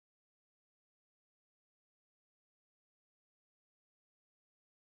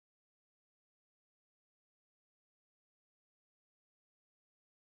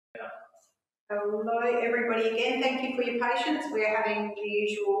Hello everybody again, thank you for your patience. We're having the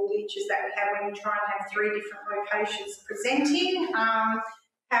usual glitches that we have when you try and have three different locations presenting.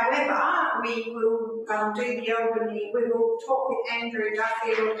 However, we will do the Albany, we will talk with Andrew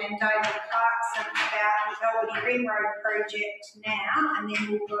Duffield and David Clarkson about the Albany Ring Road project now, and then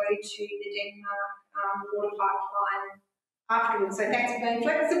we'll go to the Denmark water pipeline afterwards. So thanks for being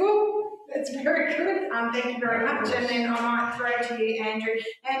flexible. That's very good. Thank you very much. And then I might throw to you, Andrew.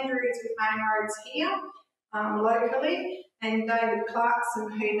 Andrew is with Main Roads here locally, and David Clarkson,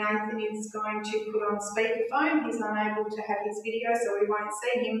 who Nathan is going to put on speakerphone. He's unable to have his video, so we won't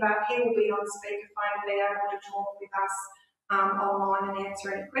see him, but he will be on speakerphone and be able to talk with us online and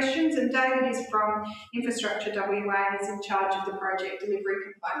answer any questions. And David is from Infrastructure WA and is in charge of the project delivery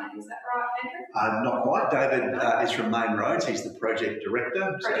component. Is that right, Andrew? Not quite. David is from Main Roads. He's the project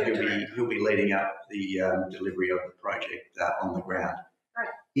director, so he'll be leading up the delivery of the project on the ground, right,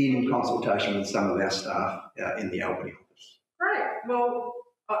 in consultation with some of our staff in the Albany office. Great. Well,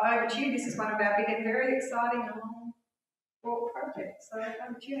 over to you. This is one of our big and very exciting projects. So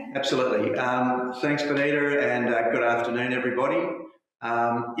over to you, Andrew. Absolutely. Thanks, Benita, and good afternoon, everybody.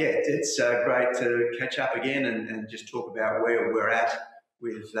 It's great to catch up again and just talk about where we're at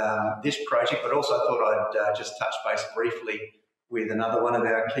with this project, but also I thought I'd just touch base briefly with another one of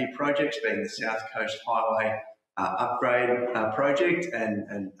our key projects, being the South Coast Highway upgrade project,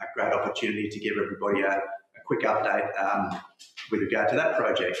 and a great opportunity to give everybody a quick update with regard to that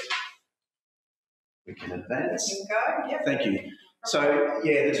project. We can advance. You can go. Yep. Thank you. So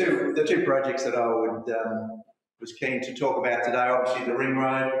yeah, the two projects that I was keen to talk about today, obviously the Ring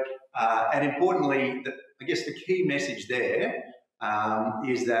Road, and importantly, I guess the key message there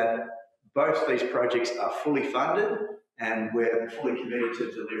is that both these projects are fully funded and we're fully committed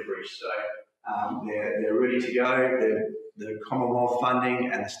to delivery. So they're ready to go. The Commonwealth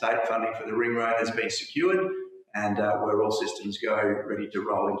funding and the state funding for the Ring Road has been secured, and we're all systems go, ready to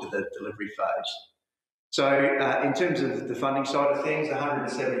roll into the delivery phase. So in terms of the funding side of things,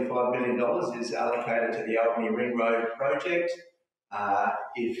 $175 million is allocated to the Albany Ring Road project.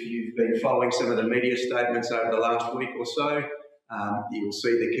 If you've been following some of the media statements over the last week or so, you will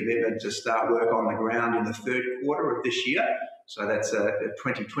see the commitment to start work on the ground in the third quarter of this year. So that's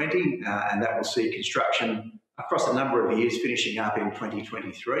 2020, and that will see construction across a number of years finishing up in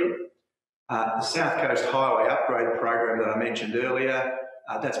 2023. The South Coast Highway upgrade program that I mentioned earlier,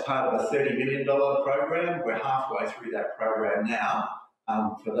 that's part of a $30 million program. We're halfway through that program now.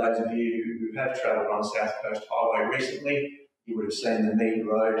 For those of you who have travelled on South Coast Highway recently, you would have seen the Mead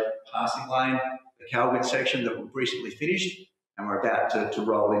Road passing lane, the Calvin section that we've recently finished, and we're about to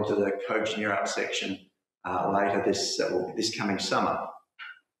roll into the Coach Near Up section later this coming summer.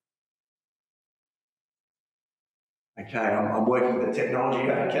 Okay, I'm working with the technology,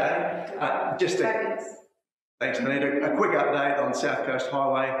 okay. Thanks, Benita. A quick update on South Coast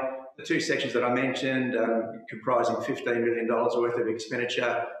Highway. The two sections that I mentioned, comprising $15 million worth of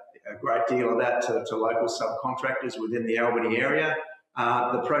expenditure, a great deal of that to local subcontractors within the Albany area.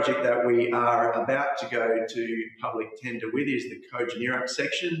 The project that we are about to go to public tender with is the Coach Near Up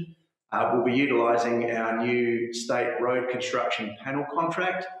section. We'll be utilising our new state road construction panel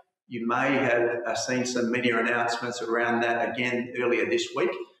contract. You may have seen some media announcements around that again earlier this week.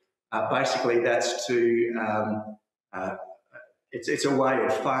 Basically, that's it's a way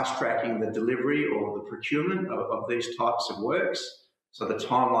of fast-tracking the delivery or the procurement of these types of works. So the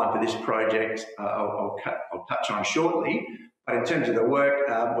timeline for this project I'll touch on shortly. But in terms of the work,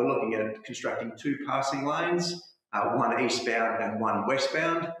 we're looking at constructing two passing lanes, one eastbound and one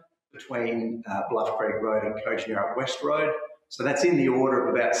westbound, between Bluff Creek Road and Coach Near Up West Road. So that's in the order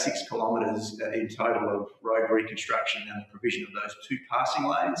of about 6 kilometres in total of road reconstruction and the provision of those two passing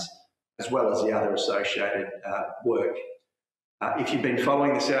lanes, as well as the other associated work. If you've been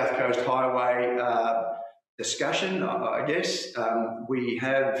following the South Coast Highway discussion, I guess, we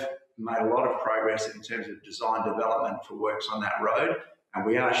have made a lot of progress in terms of design development for works on that road, and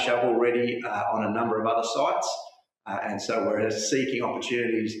we are shovel ready on a number of other sites. And so we're seeking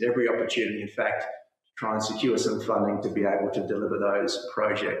opportunities, every opportunity in fact, to try and secure some funding to be able to deliver those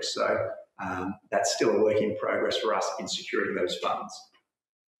projects. So that's still a work in progress for us in securing those funds.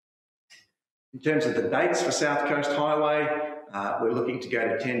 In terms of the dates for South Coast Highway, we're looking to go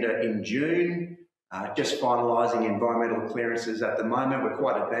to tender in June. Just finalising environmental clearances at the moment. We're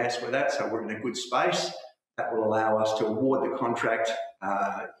quite advanced with that, so we're in a good space. That will allow us to award the contract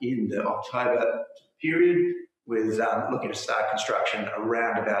in the October period, with looking to start construction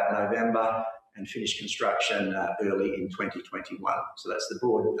around about November and finish construction early in 2021. So that's the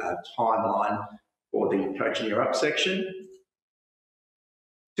broad timeline for the Coach Near Up section.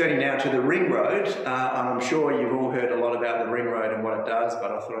 In Turning now to the ring road, and I'm sure you've all heard a lot about the ring road and what it does,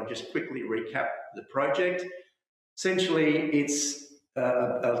 but I thought I'd just quickly recap the project. Essentially, it's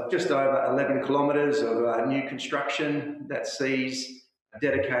just over 11 kilometres of new construction that sees a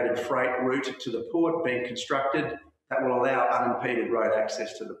dedicated freight route to the port being constructed that will allow unimpeded road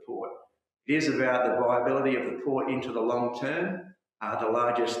access to the port. It is about the viability of the port into the long term, the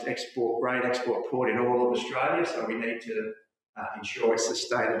largest grain export port in all of Australia, so we need to ensure its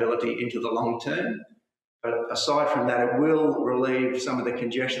sustainability into the long term. But aside from that, it will relieve some of the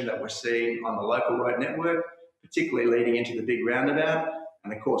congestion that we're seeing on the local road network, particularly leading into the big roundabout,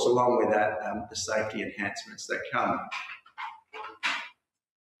 and of course, along with that, the safety enhancements that come.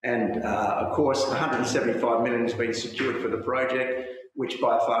 And of course, 175 million has been secured for the project, which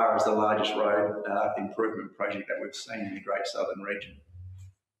by far is the largest road improvement project that we've seen in the Great Southern region.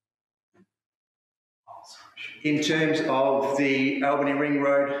 In terms of the Albany Ring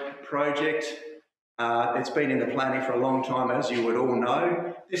Road project, it's been in the planning for a long time, as you would all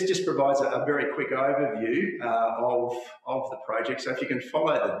know. This just provides a very quick overview of the project. So if you can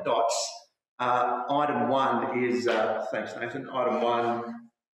follow the dots, item one is, thanks Nathan, item one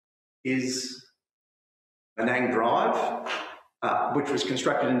is Menang Drive, which was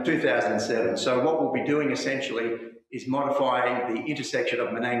constructed in 2007. So what we'll be doing essentially is modifying the intersection of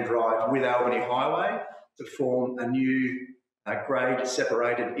Menang Drive with Albany Highway to form a new grade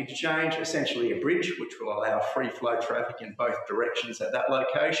separated interchange, essentially a bridge, which will allow free flow traffic in both directions at that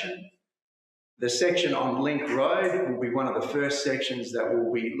location. The section on Link Road will be one of the first sections that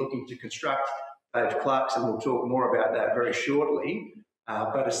we'll be looking to construct. Dave Clarkson will talk more about that very shortly,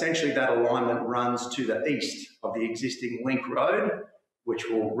 but essentially that alignment runs to the east of the existing Link Road, which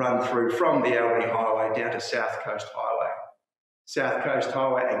will run through from the Albany Highway down to South Coast Highway. South Coast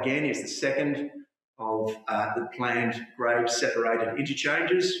Highway, again, is the second of the planned grade separated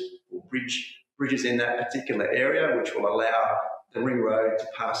interchanges or bridges in that particular area, which will allow the ring road to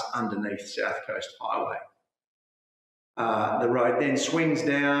pass underneath South Coast Highway. The road then swings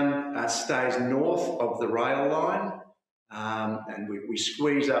down, stays north of the rail line, and we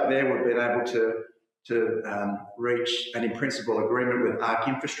squeeze up there. We've been able to reach an in-principle agreement with ARC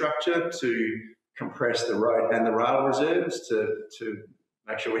Infrastructure to compress the road and the rail reserves to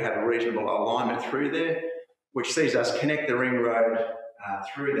make sure we have a reasonable alignment through there, which sees us connect the ring road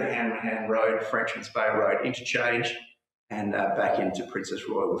through the Hanrahan Road, Frenchman's Bay Road interchange, and back into Princess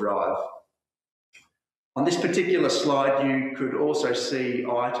Royal Drive. On this particular slide, you could also see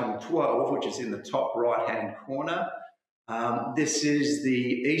item 12, which is in the top right-hand corner. This is the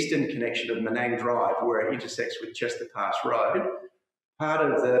eastern connection of Menang Drive, where it intersects with Chester Pass Road. Part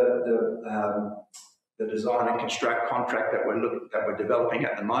of the design and construct contract that we're developing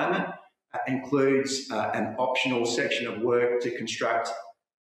at the moment includes an optional section of work to construct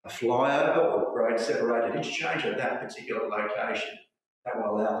a flyover or grade separated interchange at that particular location. That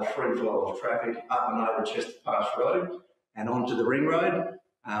will allow the free flow of traffic up and over Chester Pass Road and onto the ring road,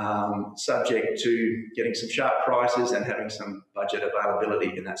 subject to getting some sharp prices and having some budget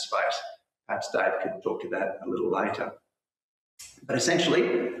availability in that space. Perhaps Dave could talk to that a little later. But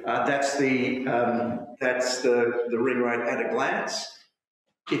essentially, that's the ring road at a glance.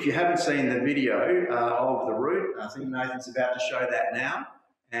 If you haven't seen the video of the route, I think Nathan's about to show that now.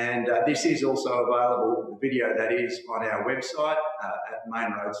 And this is also available, the video that is on our website at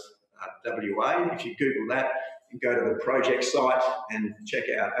Main Roads WA. If you Google that and go to the project site and check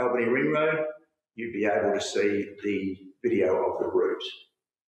out Albany Ring Road, you'll be able to see the video of the route.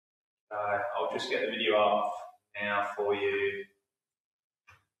 I'll just get the video up now for you.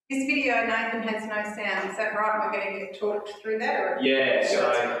 This video, Nathan, has no sound. Is that right? We're going to get talked through that? Or? Yeah,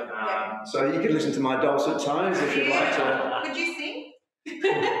 so you can listen to my dulcet tones if you'd like to. Could you sing?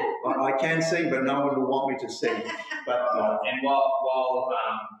 I can sing, but no one will want me to sing. But and while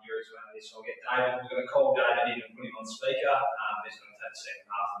you're explaining this, I'll get David. We're going to call David in and put him on speaker. He's going to take the second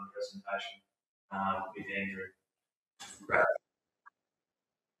half of the presentation with Andrew. Great.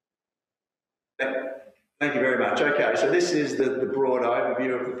 Thank you very much. Okay, so this is the broad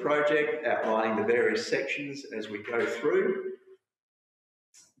overview of the project, outlining the various sections as we go through.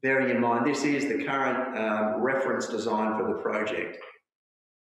 Bearing in mind, this is the current reference design for the project.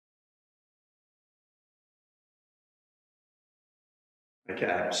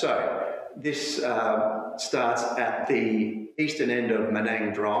 Okay, so this starts at the eastern end of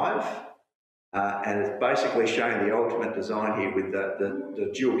Menang Drive, and it's basically showing the ultimate design here with the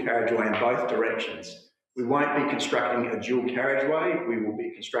dual carriageway in both directions. We won't be constructing a dual carriageway, we will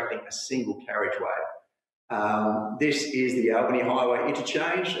be constructing a single carriageway. This is the Albany Highway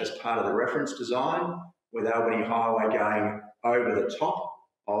interchange as part of the reference design, with Albany Highway going over the top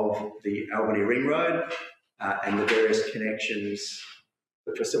of the Albany Ring Road and the various connections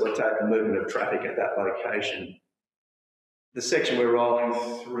that facilitate the movement of traffic at that location. The section we're rolling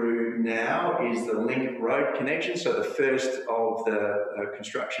through now is the Link Road connection, so the first of the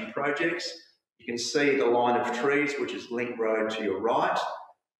construction projects. You can see the line of trees, which is Link Road to your right.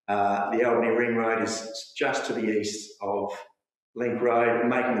 The Albany Ring Road is just to the east of Link Road,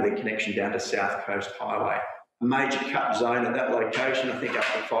 making the connection down to South Coast Highway. A major cut zone at that location, I think up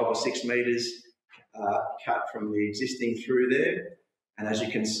to 5 or 6 metres cut from the existing through there. And as you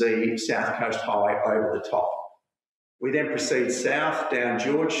can see, South Coast Highway over the top. We then proceed south down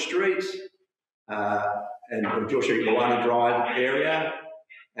George Street and George Street, Luana Drive area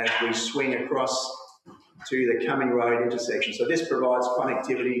as we swing across to the Cumming Road intersection. So this provides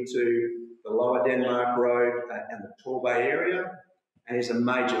connectivity to the Lower Denmark Road and the Torbay area, and is a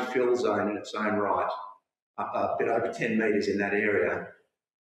major fill zone in its own right, a bit over 10 metres in that area.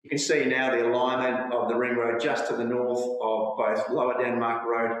 You can see now the alignment of the Ring Road just to the north of both Lower Denmark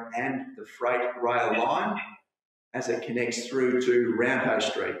Road and the freight rail line as it connects through to Roundhay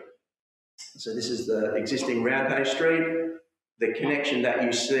Street. So this is the existing Roundhay Street. The connection that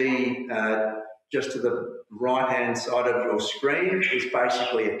you see just to the right-hand side of your screen is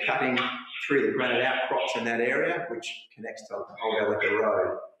basically a cutting through the granite outcrops in that area, which connects to Old Ellica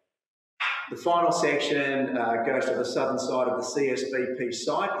Road. The final section goes to the southern side of the CSBP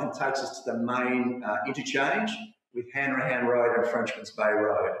site and takes us to the main interchange with Hanrahan Road and Frenchman's Bay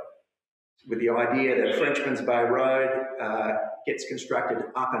Road, with the idea that Frenchman's Bay Road gets constructed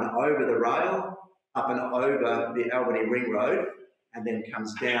up and over the rail, up and over the Albany Ring Road, and then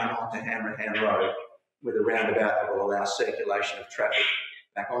comes down onto Hanrahan Road with a roundabout that will allow circulation of traffic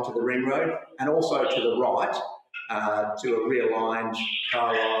back onto the Ring Road, and also to the right to a realigned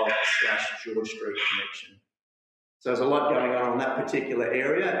Carlisle/George Street connection. So there's a lot going on that particular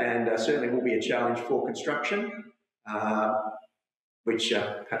area, and certainly will be a challenge for construction, which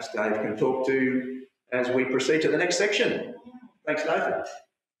perhaps Dave can talk to as we proceed to the next section. Thanks, Nathan.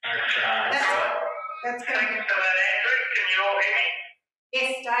 That's good. Thanks for that, Andrew. Can you all hear me?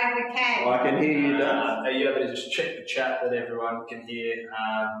 Yes, Dave, we can. I can hear you, Dave. Are you able to just check the chat that everyone can hear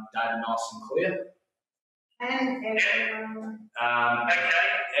David nice and clear? And everyone. Okay.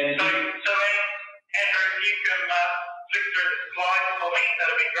 And So, Andrew, if you can flick through the slides for me,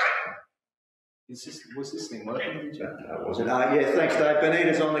 that'll be great. was this thing working? Was it? Yeah, thanks, Dave.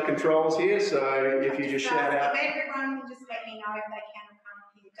 Benita's on the controls here, so if you just shout out. If everyone can just let me know if they can or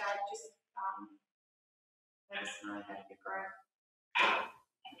can't hear Dave, just let us know, that'd be great.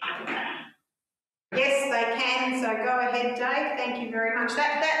 Yes, they can, so go ahead, Dave. Thank you very much.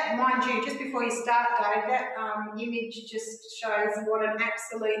 That, mind you, just before you start, Dave, that image just shows what an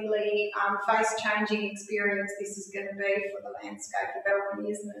absolutely face-changing experience this is going to be for the landscape of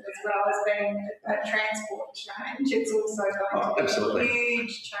Albany, isn't it? As well as being a transport change, it's also going to be a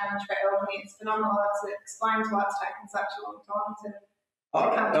huge change for Albany. It's phenomenal. It explains why it's taken such a long time to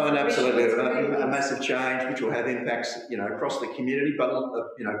and absolutely, a massive change which will have impacts, across the community, but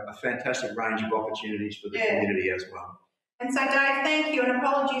a fantastic range of opportunities for the community as well. And so, Dave, thank you, and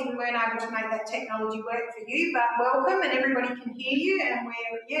apologies we weren't able to make that technology work for you, but welcome, and everybody can hear you, and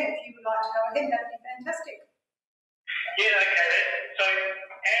if you would like to go ahead, that'd be fantastic. Yeah, okay then. So,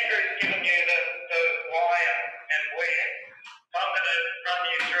 Andrew's given you the why and where, so I'm going to run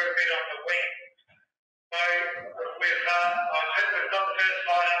you through a bit on the when. So we've got the first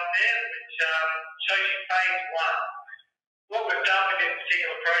slide up there, which shows you phase one. What we've done with this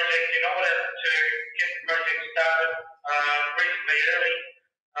particular project, in order to get the project started reasonably early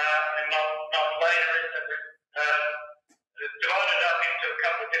and not later, is that we've divided up into a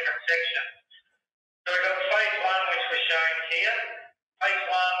couple of different sections. So we've got phase one, which we're showing here. Phase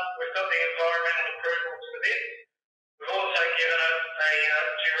one, we've got the environmental approvals for this. We've also given it a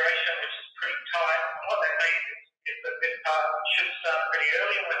duration which is pretty tight. And what that means is that this part should start pretty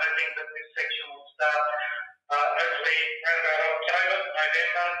early, and we're hoping that this section will start hopefully around about October,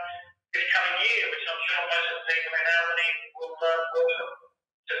 November this coming year, which I'm sure most of the people in Albany will welcome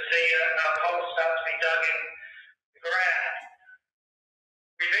to see a hole start to be dug in the ground.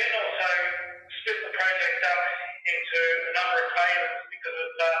 We then also split the project up into a number of phases because of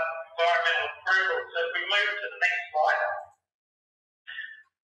environmental approval. So if we move to the next slide,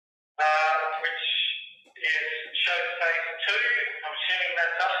 which shows phase two. I'm assuming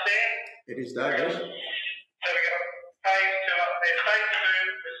that's up there. It is, David. So we've got phase two up there. Phase two,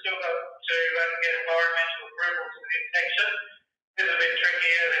 we've still got to get environmental approvals for this section. This is a bit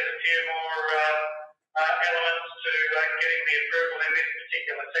trickier. There's a few more elements to getting the approval in this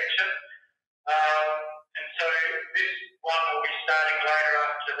particular section. And so this one will be starting later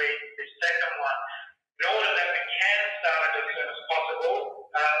after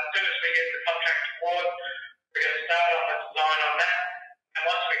award. We're going to start on the design on that. And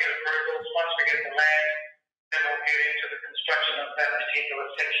once we get approvals, once we get the land, then we'll get into the construction of that particular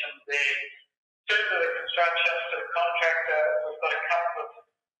section there. In terms of the construction for the contractor, we've got a couple of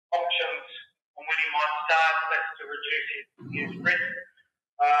options on when he might start. That's to reduce his risk.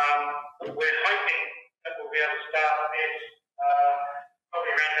 We're hoping that we'll be able to start this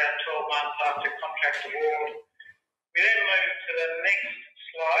probably around about 12 months after contract award. We then move to the next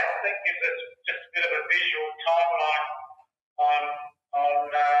slide. That gives us just a bit of a visual timeline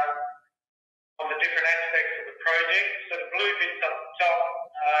on the different aspects of the project. So the blue bits up the top,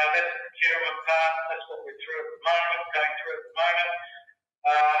 that's the procurement part. That's what we're through at the moment, going through at the moment.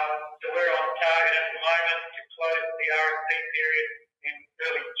 So we're on target at the moment to close the RFP period in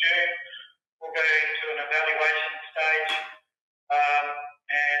early June. We'll go into an evaluation stage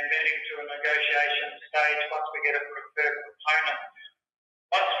and then into a negotiation stage once we get a preferred component.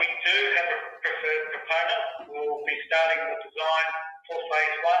 Once we do have a preferred component, we'll be starting the design for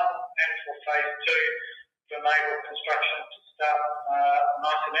phase 1 and for phase 2 to enable construction to start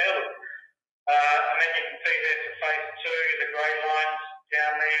nice and early. And then you can see there for phase 2, the grey lines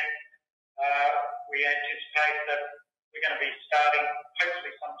down there. We anticipate that we're going to be starting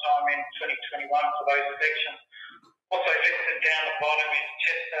hopefully sometime in 2021 for those sections. Also listed down the bottom is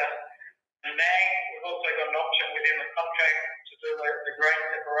Chester and Nang. We've also got an option within the contract to do the grade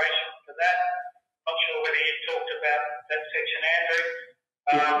separation for that. Not sure whether you talked about that section, Andrew.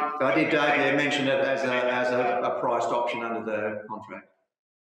 I did, Dave. You mentioned it as a priced option under the contract.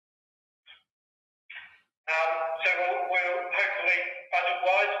 So we'll hopefully,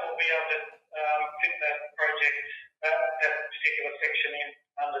 budget-wise, we'll be able to fit that project, that particular section in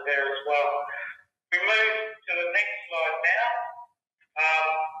under there as well. We move to the next slide now.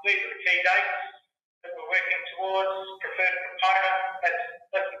 These are the key dates that we're working towards. Preferred component,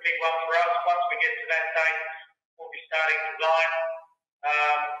 that's the big one for us. Once we get to that date, we'll be starting design.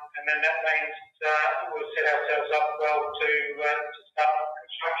 And then that means we'll set ourselves up well to start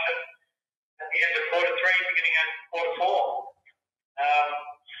construction at the end of quarter 3, beginning of quarter 4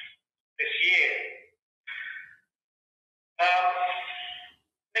 this year.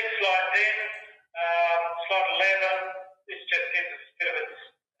 Next slide then, slide 11. This just gives us a bit of a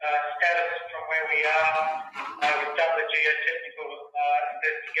status from where we are. We've done the geotechnical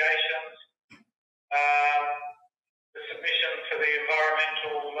investigations. The submission for the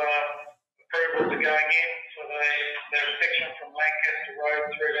environmental approvals are going in for the section from Lancaster Road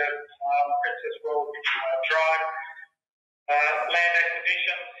through to Princess Royal Drive. Land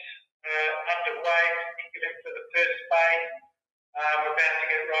acquisitions underway, particularly for the first phase. We're about to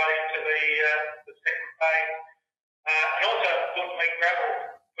get right into the second phase. And also, importantly, gravel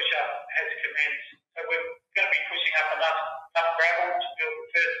push-up has commenced. So we're going to be pushing up enough gravel to build the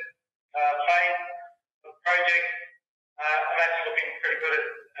first phase of the project. And that's looking pretty good at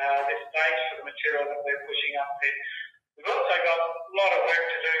this stage for the material that we're pushing up there. We've also got a lot of work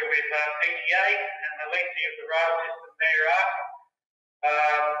to do with PTA and the lengthening of the rail system thereafter.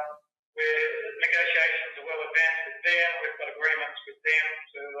 Negotiations are well advanced with them. We've got agreements with them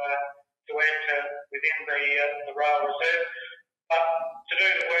to enter within the rail reserve. But to do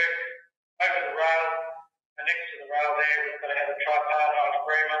the work over the rail and next to the rail there, we've got to have a tripartite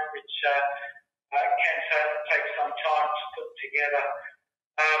agreement, which can take some time to put together.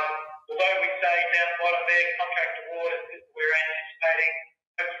 Although we say down the bottom there, contract award, we're anticipating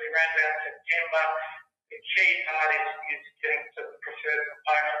hopefully around about September. The key part is getting to the preferred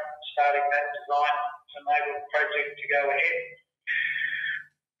component, starting that design to enable the project to go ahead.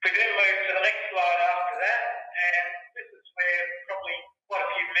 We then move to the next slide after that, and this is where probably quite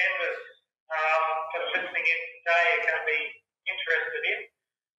a few members that are listening in today are going to be interested in.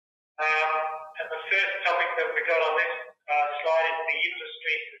 And the first topic that we got on this slide is the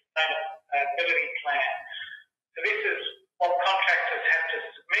industry sustainability plan. So this is what contractors have to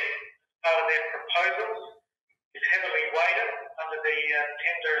submit as part of their proposals. It's heavily weighted under the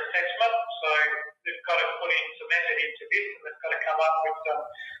tender assessment, so they've got to put in some effort into this, and they've got to come up with some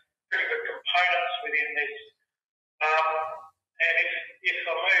pretty good components within this. And if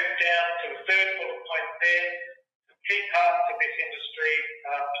I move down to the third bullet point there, the key parts of this industry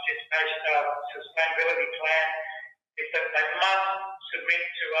participation sustainability plan is that they must submit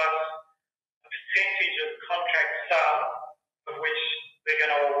to us a percentage of contract sum of which they're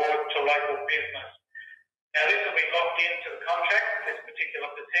going to award to local business. Now this will be locked into the contract, this particular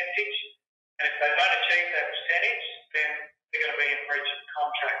percentage, and if they don't achieve that percentage, then they're going to be in breach of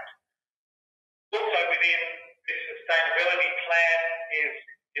contract. Also within this sustainability plan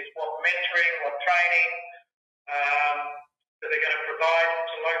is what mentoring, what training that they're going to provide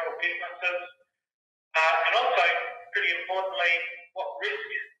to local businesses. and also, pretty importantly, what risk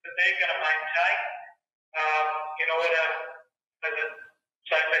that they're going to maintain in order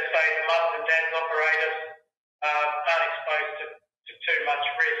so let's say the mums and dads operators aren't exposed to too much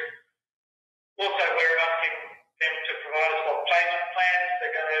risk. Also, we're asking them to provide us what payment plans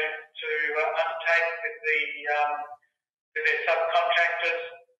they're going to undertake with their subcontractors,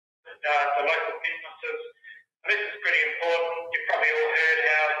 the local businesses. And this is pretty important. You've probably all heard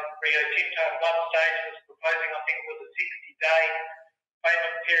how Rio Tinto at one stage was proposing, I think it was a 60-day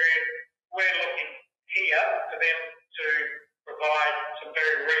payment period. We're looking here for them to provide some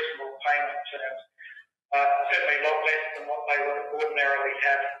very reasonable payment terms, certainly a lot less than what they would ordinarily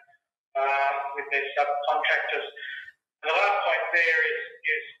have with their subcontractors. And the last point there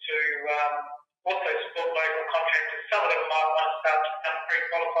is to also support local contractors. Some of them might want to start to become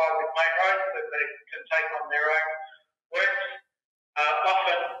pre-qualified with main roads that they can take on their own works.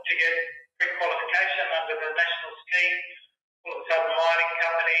 Often to get pre-qualification under the national scheme, all of a sudden mining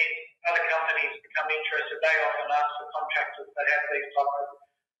companies, other companies become interested. They often ask for contractors that have these type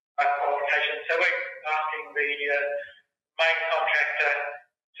of qualifications. So we're asking the main contractor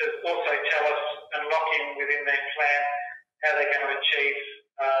to also tell us and lock in within their plan how they're going to achieve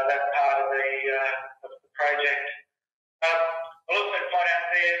that part of the project. I'll also point out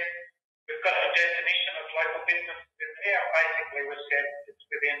there, we've got a definition of local business in there, and basically we've said it's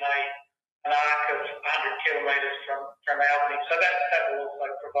within an arc of 100 kilometres from Albany. So that will also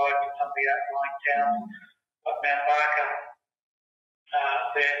provide for some of the outlying towns like Mount Barker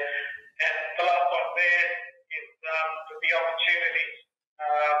there. And the last point there is the opportunities.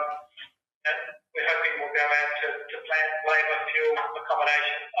 And we're hoping we'll go out to plant labour, fuel,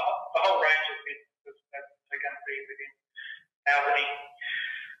 accommodation, the whole range of businesses that are going to be within Albany.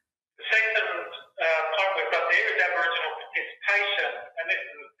 The second point we've got there is Aboriginal participation, and this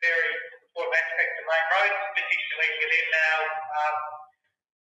is a very important aspect of main roads, particularly within our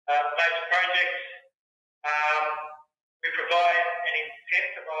major projects. We provide an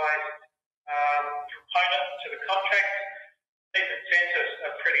incentivised component to the contract. These incentives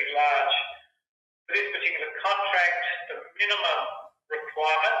are pretty large. For this particular contract, the minimum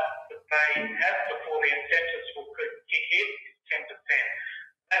requirement that they have before the incentives will kick in is 10%.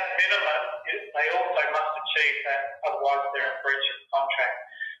 That minimum, they also must achieve that, otherwise they're in breach of contract.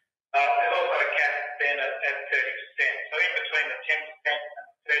 There's also a cap then at 30%. So in between the 10% and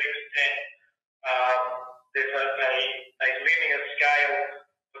 30%, there's a linear scale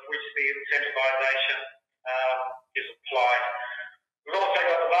of which the incentivisation is applied. We've also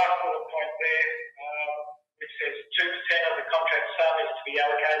got the last bullet point there, which says 2% of the contract sum is to be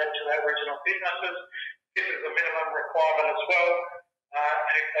allocated to Aboriginal businesses. This is a minimum requirement as well,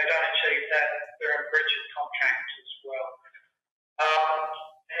 and if they don't achieve that, they're in breach of contract as well.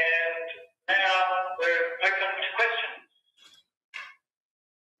 And now we're open to questions.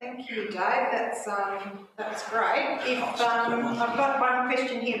 Thank you, Dave. That's great. If I've got one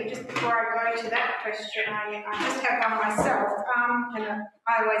question here, but just before I go to that question, I just have one myself, and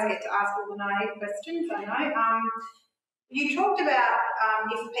I always get to ask all the naive questions, I know. You talked about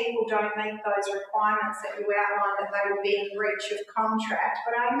if people don't meet those requirements that you outlined, that they would be in breach of contract,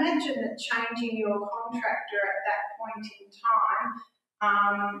 but I imagine that changing your contractor at that point in time,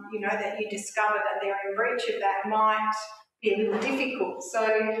 that you discover that they're in breach of that might be a little difficult. So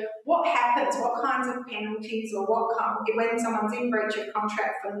what happens, what kinds of penalties or when someone's in breach of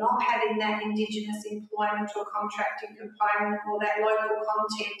contract for not having that Indigenous employment or contracting component or that local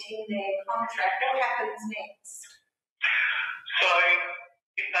content in their contract, what happens next? So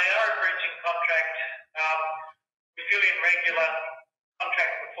if they are in breaching contract, we fill in regular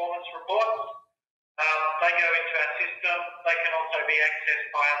contract performance reports. They go into our system. They can also be accessed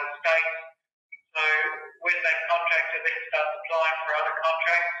by other states. So when that contractor then starts applying for other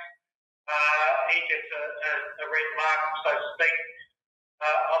contracts, he gets a red mark, so to speak,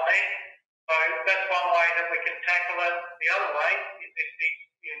 on there. So that's one way that we can tackle it. The other way is if he's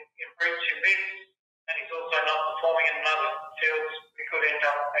in breach in this and he's also not performing in another fields, we could end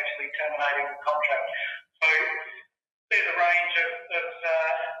up actually terminating the contract. So there's a range of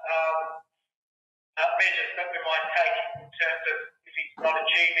measures that we might take in terms of if he's not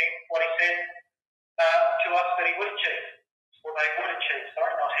achieving what he said to us that he would achieve, or they would achieve,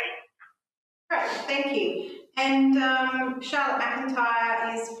 not he. Great, thank you. And Charlotte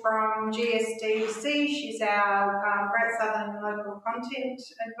McIntyre is from GSDC. She's our Great Southern Local Content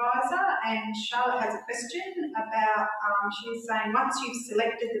Advisor, and Charlotte has a question about, she's saying, once you've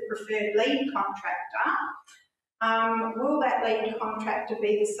selected the preferred lead contractor, will that lead contractor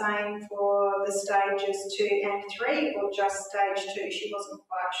be the same for the stages 2 and 3, or just stage 2? She wasn't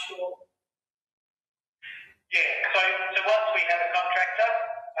quite sure. Yeah, so once we have a contractor,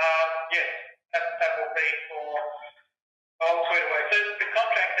 yes, that will be for the whole suite of work. So the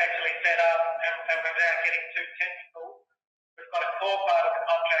contract's actually set up, and without getting too technical, we've got a core part of the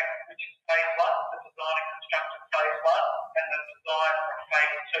contract, which is phase one, the design and construction phase one, and the design of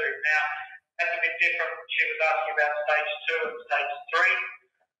phase two. Now, that's a bit different. She was asking about stage two and stage three.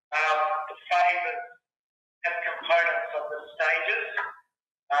 The phases have components of the stages,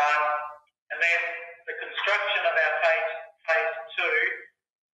 and then the construction of our phase two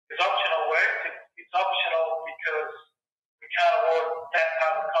is optional work. It's optional because we can't award that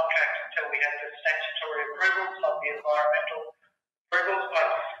part of the contract until we have the statutory approvals, not the environmental approvals. But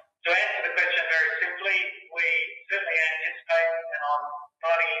to answer the question very simply, we certainly anticipate, and I'm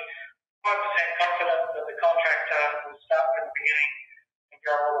 95% confident that the contractor will start from the beginning and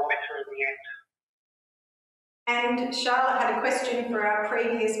go all the way through the end. And Charlotte had a question for our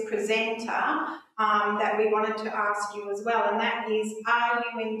previous presenter that we wanted to ask you as well, and that is, are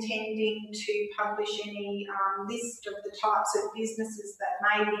you intending to publish any list of the types of businesses that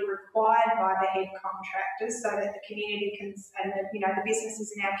may be required by the head contractors, so that the community can, and the businesses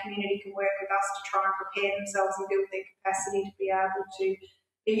in our community can work with us to try and prepare themselves and build their capacity to be able to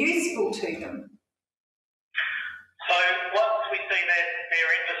be useful to them? So once we see their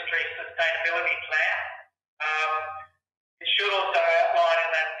industry sustainability plan, it should also outline in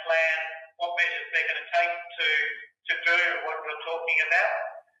that plan what measures they're going to take to do what we're talking about,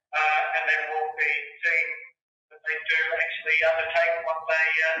 and then we'll be seeing that they do actually undertake what they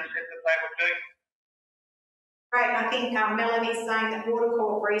said that they would do. Great. I think Melanie's saying that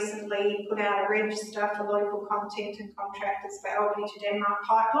Watercorp recently put out a register for local content and contractors for Albany to Denmark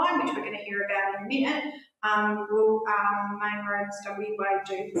pipeline, which we're going to hear about in a minute. Will Main Roads WA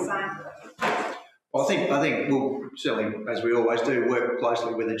do the same? Well, I think we'll certainly, as we always do, work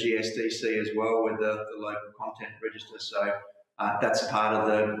closely with the GSDC as well, with the local content register. So that's part of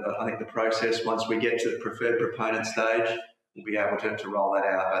the process. Once we get to the preferred proponent stage, we'll be able to roll that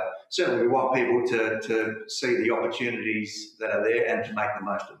out. But certainly we want people to see the opportunities that are there and to make the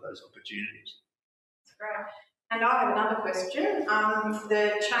most of those opportunities. That's great. And I have another question.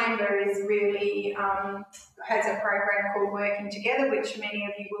 The Chamber is really has a program called Working Together, which many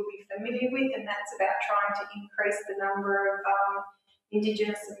of you will be familiar with, and that's about trying to increase the number of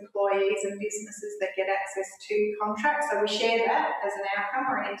Indigenous employees and businesses that get access to contracts. So we share that as an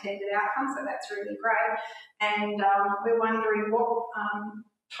outcome or an intended outcome, so that's really great. And we're wondering what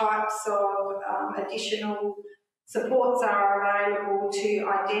types of additional supports are available to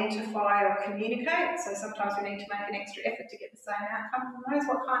identify or communicate. So sometimes we need to make an extra effort to get the same outcome from those.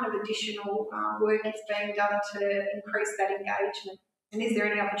 What kind of additional work is being done to increase that engagement? And is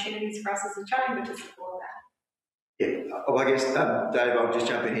there any opportunities for us as a Chamber to support that? Yeah, well, I guess, Dave, I'll just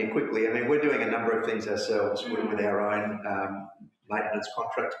jump in here quickly. I mean, we're doing a number of things ourselves with our own maintenance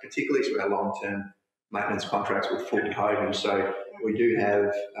contracts, particularly so our long-term maintenance contracts with full coding. So we do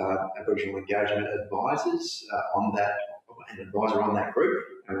have Aboriginal engagement advisors on that, an advisor on that group,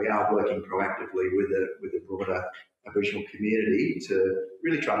 and we are working proactively with the broader Aboriginal community to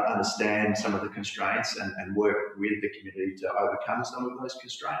really try to understand some of the constraints and work with the community to overcome some of those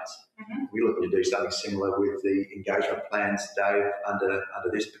constraints. Mm-hmm. We're looking to do something similar with the engagement plans, Dave, under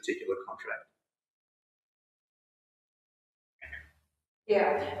this particular contract.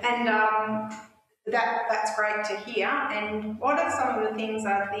 Yeah, and that's great to hear. And what are some of the things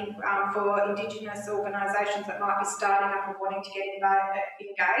I think for Indigenous organisations that might be starting up and wanting to get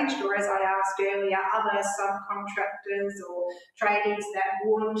engaged, or as I asked earlier, other subcontractors or tradies that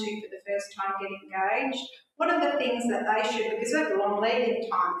want to for the first time get engaged? What are the things that they should, because there's a long lead-in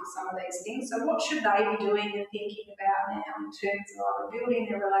time for some of these things, so what should they be doing and thinking about now in terms of either building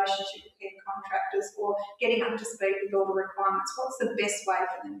their relationship with head contractors or getting up to speed with all the requirements? What's the best way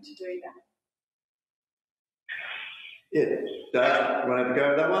for them to do that? Yeah, Dave, you want to have a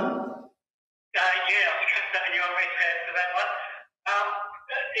go at that one? Yeah, I was going to say you want me to answer that one.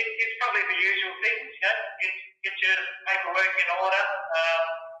 It's probably the usual things, get your paperwork in order,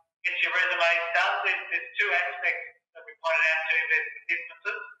 get your resumes done. There's two aspects that we pointed out to. There's the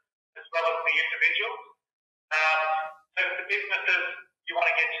businesses as well as the individuals. So for the businesses, you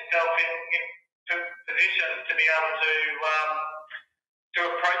want to get yourself into positions to be able to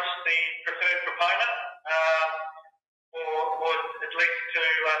approach the preferred proponent. Or at least to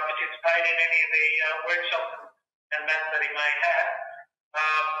participate in any of the workshops and that he may have,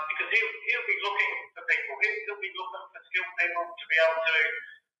 because he'll be looking for people. He'll be looking for skilled people to be able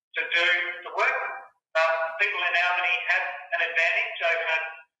to do the work. People in Albany have an advantage over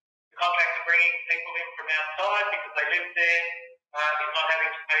the contractor bringing people in from outside because they live there. He's not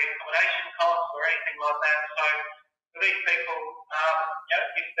having to pay accommodation costs or anything like that. So for these people,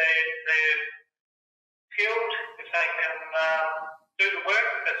 if they're skilled, if they can do the work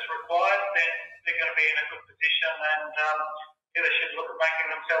that's required, then they're going to be in a good position, and they should look at making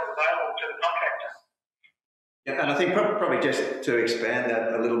themselves available to the contractor. Yeah, and I think probably just to expand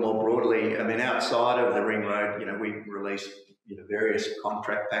that a little more broadly, I mean, outside of the ring road, we release various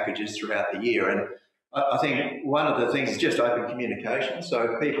contract packages throughout the year, and I think one of the things is just open communication. So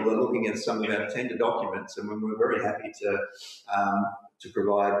if people are looking at some of our tender documents, and we're very happy to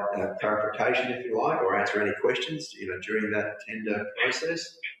provide clarification, if you like, or answer any questions, during that tender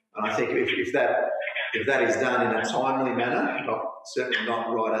process. And I think if that is done in a timely manner, certainly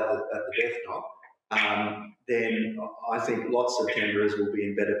not right at the death knot, then I think lots of tenderers will be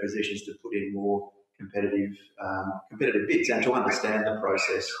in better positions to put in more competitive bids and to understand the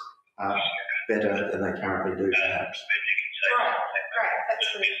process better than they currently do, perhaps. Great, that's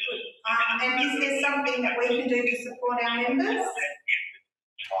really good. And is there something that we can do to support our members?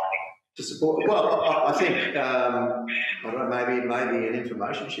 To support, well, I think I don't know, maybe an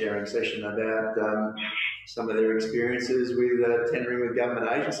information sharing session about some of their experiences with tendering with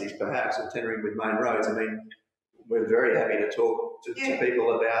government agencies, perhaps, or tendering with main roads. I mean, we're very happy to talk to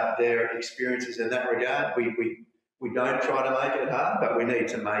people about their experiences in that regard. We don't try to make it hard, but we need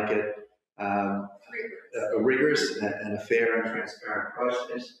to make it a rigorous and a fair and transparent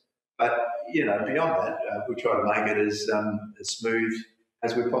process. But beyond that, we try to make it as smooth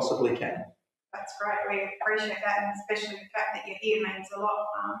as we possibly can. That's great. We appreciate that, and especially the fact that you're here means a lot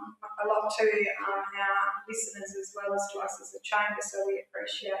to our listeners as well as to us as a chamber. So we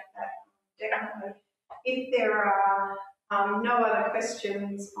appreciate that definitely. If there are no other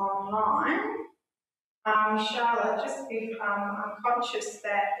questions online, Charlotte, I'm conscious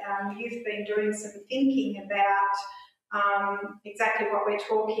that you've been doing some thinking about exactly what we're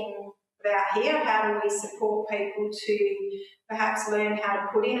talking about here. How do we support people to perhaps learn how to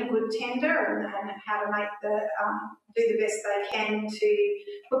put in a good tender and how to make do the best they can to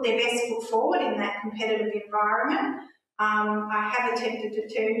put their best foot forward in that competitive environment. I have attempted to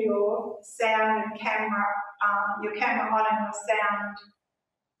turn your sound and camera on and your sound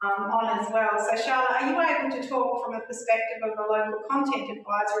on as well. So Charlotte, are you able to talk from a perspective of a local content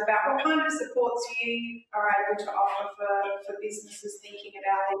advisor about what kind of supports you are able to offer for businesses thinking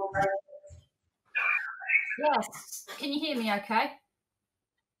about their projects? Yes. Can you hear me okay?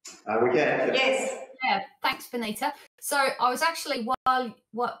 We can. Yes. Yeah, thanks, Benita. So I was actually,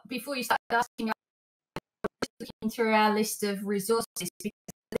 before you started asking, I was looking through our list of resources, because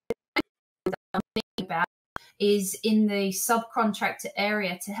what I'm thinking about is in the subcontractor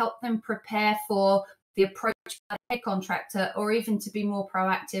area to help them prepare for the approach by the head contractor, or even to be more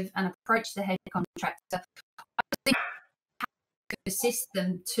proactive and approach the head contractor. I think assist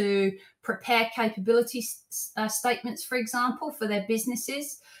them to prepare capability statements, for example, for their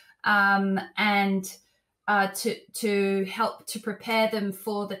businesses, and to help to prepare them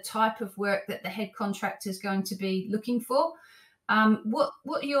for the type of work that the head contractor is going to be looking for. What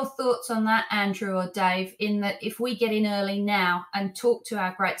are your thoughts on that, Andrew or Dave, in that if we get in early now and talk to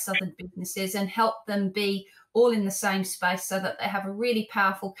our Great Southern businesses and help them be all in the same space so that they have a really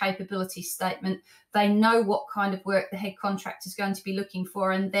powerful capability statement, they know what kind of work the head contractor is going to be looking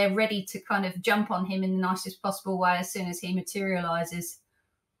for, and they're ready to kind of jump on him in the nicest possible way as soon as he materialises?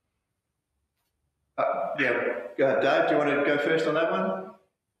 Yeah, go ahead, Dave. Do you want to go first on that one?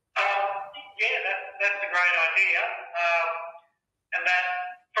 That's a great idea. And that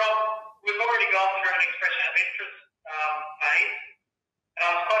we've already gone through an expression of interest phase, and I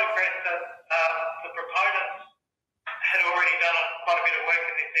was quite impressed that the proponents had already done quite a bit of work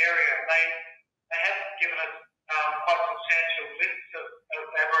in this area. They have given us quite substantial lists of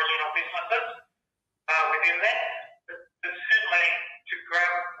Aboriginal businesses within that, but certainly to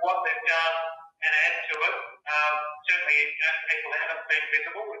grab what they've done and add to it. Certainly, people haven't been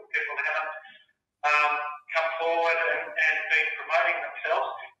visible, people haven't come forward and been promoting themselves.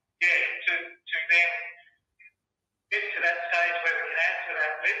 To then get to that stage where we can add to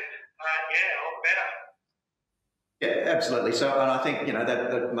that list, all the better. Yeah, absolutely. So, and I think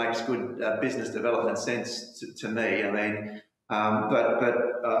that makes good business development sense to me. I mean, but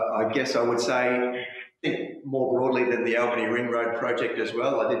I guess I would say, think more broadly than the Albany Ring Road project as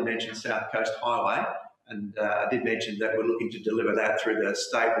well. I did mention South Coast Highway, and I did mention that we're looking to deliver that through the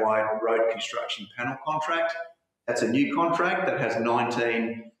statewide road construction panel contract. That's a new contract that has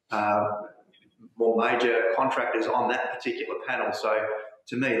 19 more major contractors on that particular panel. So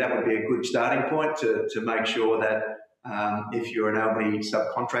to me, that would be a good starting point to make sure that if you're an Albany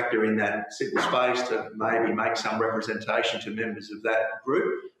subcontractor in that civil space, to maybe make some representation to members of that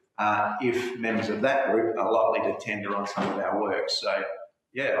group. if members of that group are likely to tender on some of our work. So,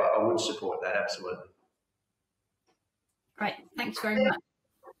 yeah, I would support that, absolutely. Great, thanks very much.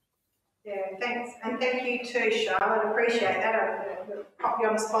 Yeah, thanks. And thank you too, Charlotte. I appreciate that. I pop you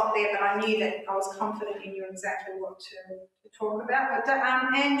on the spot there, but I knew that I was confident in you exactly what to talk about. But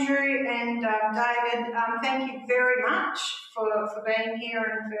Andrew and David, thank you very much for being here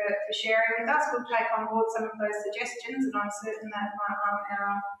and for sharing with us. We'll take on board some of those suggestions, and I'm certain that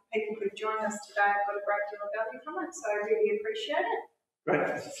our people who've joined us today have got a great deal of value from it, so I really appreciate it. Great,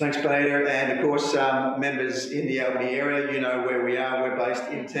 thanks Peter, and of course members in the Albany area, you know where we are, we're based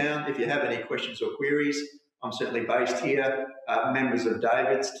in town. If you have any questions or queries, I'm certainly based here. Members of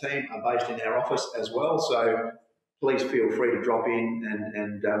David's team are based in our office as well, so please feel free to drop in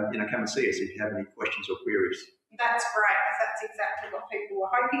and you know, come and see us if you have any questions or queries. That's great, because that's exactly what people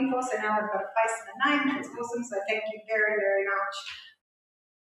were hoping for, so now they've got a face and a name. That's awesome, so thank you very, very much.